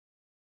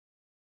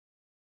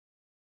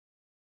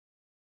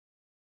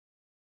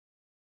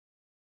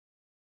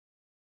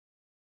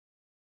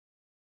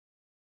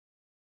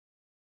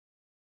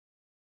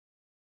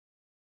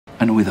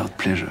And without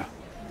pleasure,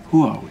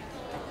 who are we?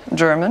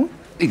 German.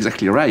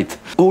 Exactly right.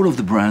 All of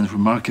the brands we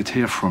market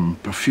here, from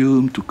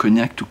perfume to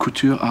cognac to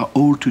couture, are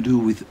all to do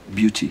with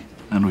beauty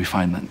and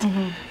refinement.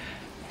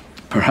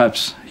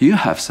 Perhaps you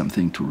have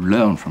something to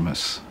learn from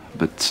us,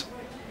 but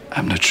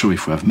I'm not sure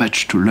if we have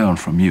much to learn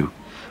from you.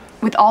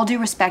 With all due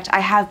respect,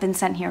 I have been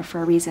sent here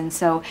for a reason,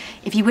 so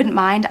if you wouldn't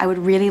mind, I would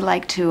really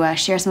like to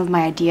share some of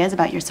my ideas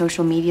about your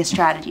social media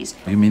strategies.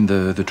 You mean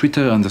the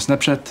Twitter and the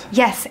Snapchat?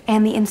 Yes,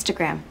 and the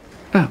Instagram.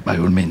 By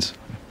all means.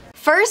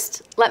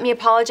 First, let me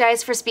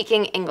apologize for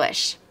speaking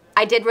English.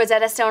 I did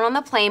Rosetta Stone on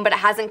the plane, but it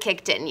hasn't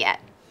kicked in yet.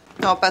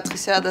 No,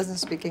 Patricia doesn't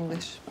speak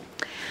English.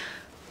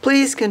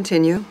 Please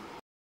continue.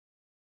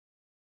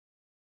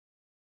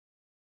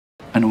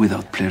 And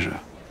without pleasure,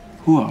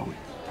 who are we?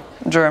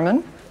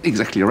 German.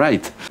 Exactly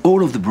right.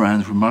 All of the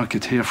brands we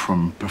market here,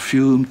 from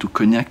perfume to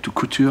cognac to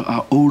couture,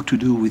 are all to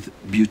do with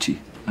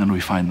beauty and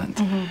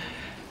refinement.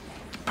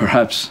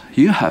 Perhaps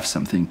you have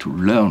something to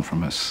learn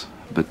from us,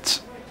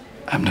 but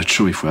I'm not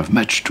sure if we have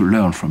much to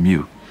learn from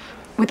you.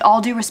 With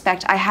all due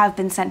respect, I have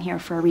been sent here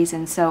for a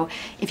reason, so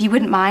if you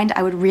wouldn't mind,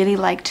 I would really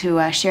like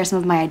to share some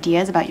of my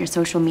ideas about your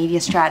social media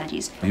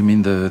strategies. You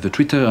mean the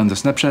Twitter and the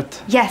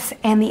Snapchat? Yes,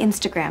 and the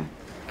Instagram.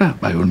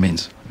 By all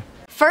means.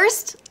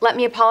 First, let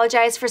me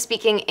apologize for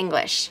speaking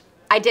English.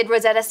 I did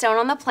Rosetta Stone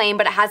on the plane,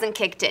 but it hasn't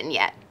kicked in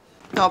yet.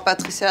 No,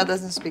 Patricia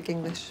doesn't speak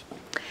English.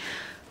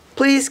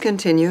 Please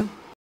continue.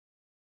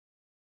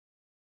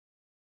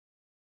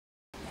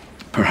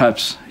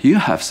 Perhaps you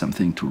have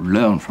something to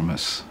learn from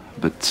us,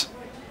 but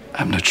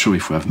I'm not sure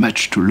if we have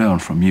much to learn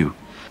from you.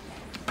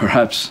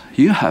 Perhaps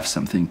you have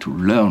something to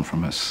learn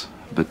from us,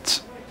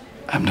 but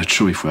I'm not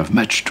sure if we have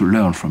much to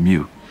learn from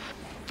you.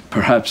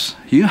 Perhaps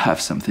you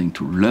have something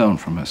to learn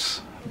from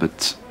us,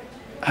 but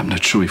I'm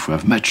not sure if we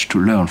have much to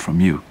learn from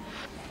you.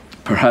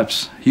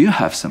 Perhaps you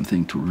have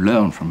something to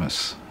learn from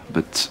us,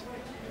 but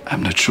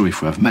I'm not sure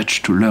if we have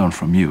much to learn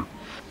from you.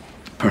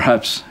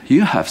 Perhaps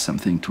you have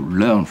something to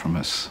learn from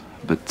us,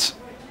 but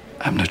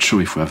I'm not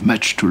sure if we have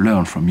much to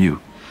learn from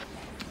you.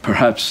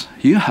 Perhaps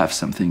you have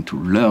something to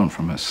learn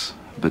from us,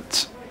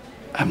 but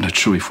I'm not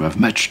sure if we have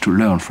much to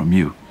learn from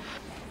you.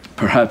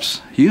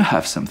 Perhaps you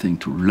have something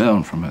to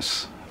learn from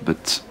us,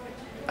 but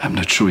I'm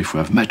not sure if we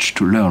have much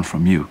to learn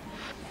from you.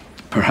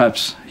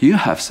 Perhaps you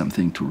have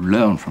something to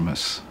learn from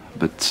us,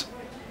 but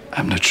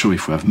I'm not sure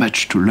if we have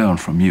much to learn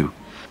from you.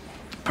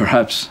 Perhaps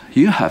you have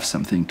something to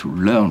learn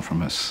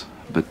from us,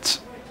 but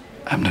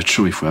I'm not sure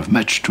if we have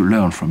much to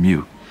learn from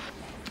you.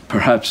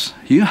 Perhaps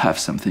you have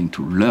something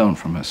to learn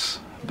from us,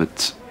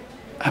 but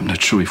I'm not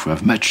sure if we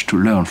have much to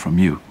learn from you.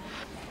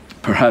 Perhaps you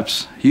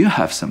have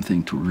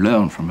something to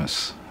learn from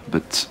us,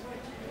 but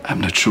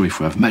I'm not sure if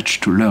we have much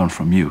to learn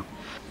from you.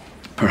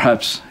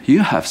 Perhaps you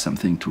have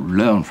something to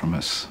learn from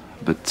us,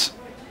 but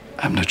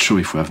I'm not sure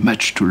if we have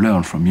much to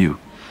learn from you.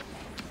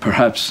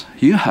 Perhaps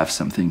you have something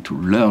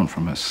to learn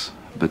from us,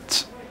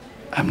 but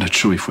I'm not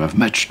sure if we have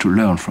much to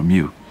learn from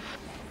you.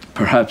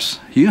 Perhaps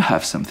you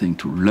have something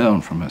to learn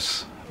from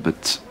us,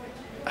 but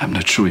I'm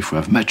not sure if we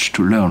have much to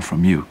learn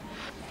from you.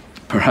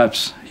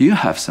 Perhaps you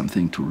have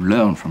something to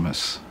learn from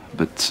us,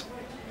 but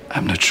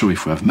I'm not sure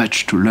if we have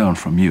much to learn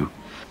from you.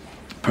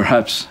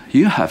 Perhaps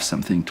you have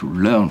something to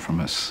learn from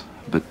us,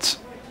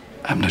 but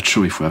I'm not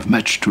sure if we have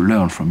much to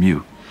learn from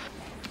you.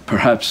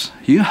 Perhaps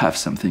you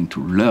have something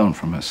to learn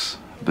from us,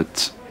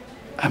 but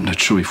I'm not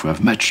sure if we have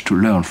much to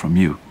learn from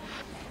you.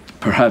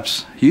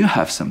 Perhaps you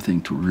have something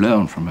to learn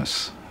from us,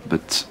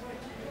 but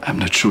I'm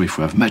not sure if we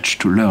have much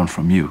to learn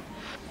from you.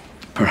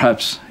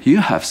 Perhaps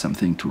you have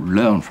something to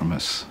learn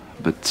from us,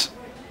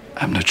 but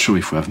I'm not sure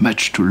if we have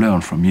much to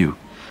learn from you.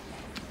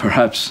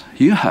 Perhaps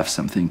you have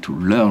something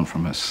to learn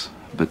from us,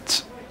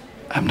 but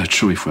I'm not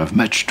sure if we have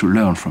much to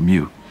learn from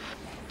you.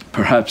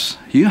 Perhaps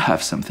you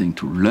have something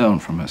to learn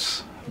from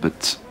us,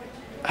 but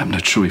I'm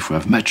not sure if we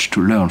have much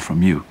to learn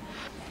from you.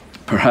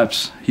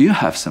 Perhaps you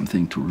have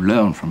something to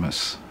learn from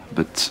us,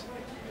 but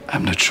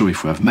I'm not sure if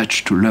we have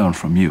much to learn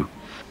from you.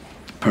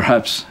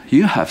 Perhaps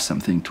you have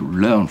something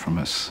to learn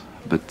from us,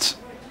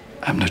 but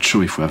I'm not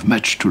sure if we have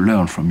much to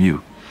learn from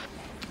you.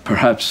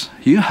 Perhaps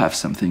you have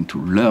something to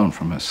learn from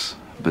us,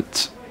 but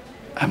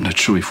I'm not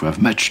sure if we have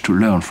much to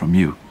learn from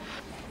you.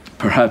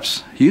 Perhaps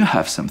you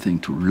have something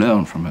to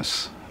learn from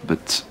us,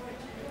 but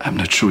I'm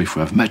not sure if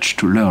we have much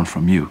to learn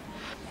from you.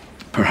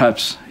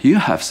 Perhaps you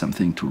have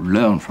something to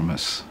learn from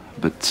us,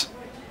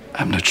 but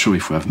I'm not sure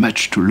if we have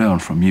much to learn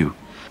from you.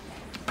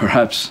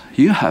 Perhaps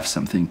you have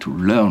something to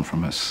learn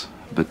from us,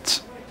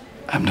 but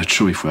I'm not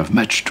sure if we have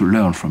much to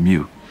learn from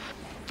you.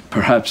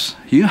 Perhaps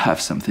you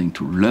have something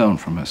to learn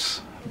from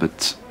us,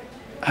 but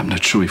I'm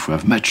not sure if we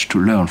have much to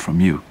learn from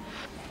you.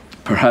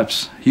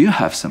 Perhaps you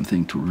have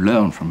something to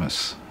learn from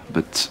us,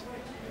 but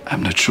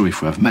I'm not sure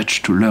if we have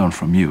much to learn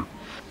from you.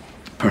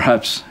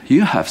 Perhaps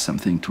you have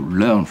something to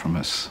learn from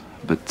us,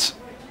 but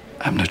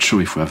I'm not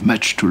sure if we have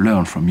much to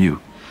learn from you.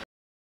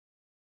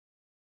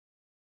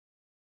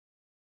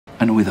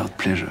 And without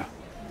pleasure,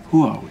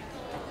 who are we?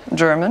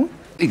 German.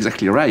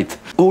 Exactly right.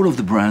 All of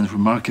the brands we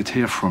market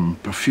here, from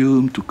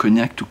perfume to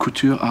cognac to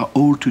couture, are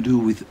all to do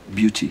with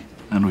beauty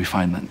and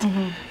refinement.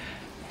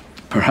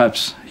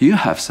 Perhaps you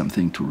have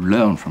something to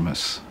learn from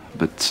us,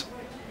 but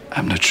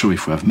I'm not sure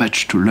if we have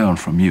much to learn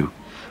from you.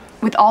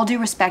 With all due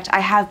respect,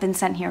 I have been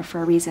sent here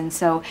for a reason,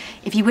 so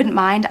if you wouldn't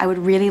mind, I would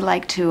really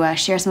like to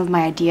share some of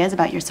my ideas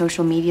about your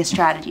social media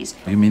strategies.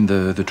 You mean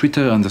the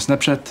Twitter and the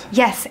Snapchat?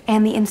 Yes,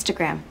 and the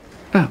Instagram.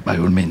 By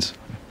all means.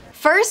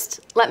 First,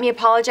 let me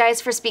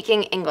apologize for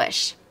speaking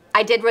English.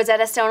 I did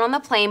Rosetta Stone on the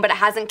plane, but it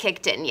hasn't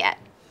kicked in yet.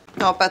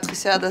 No,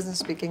 Patricia doesn't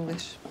speak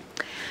English.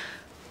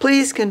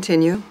 Please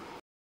continue.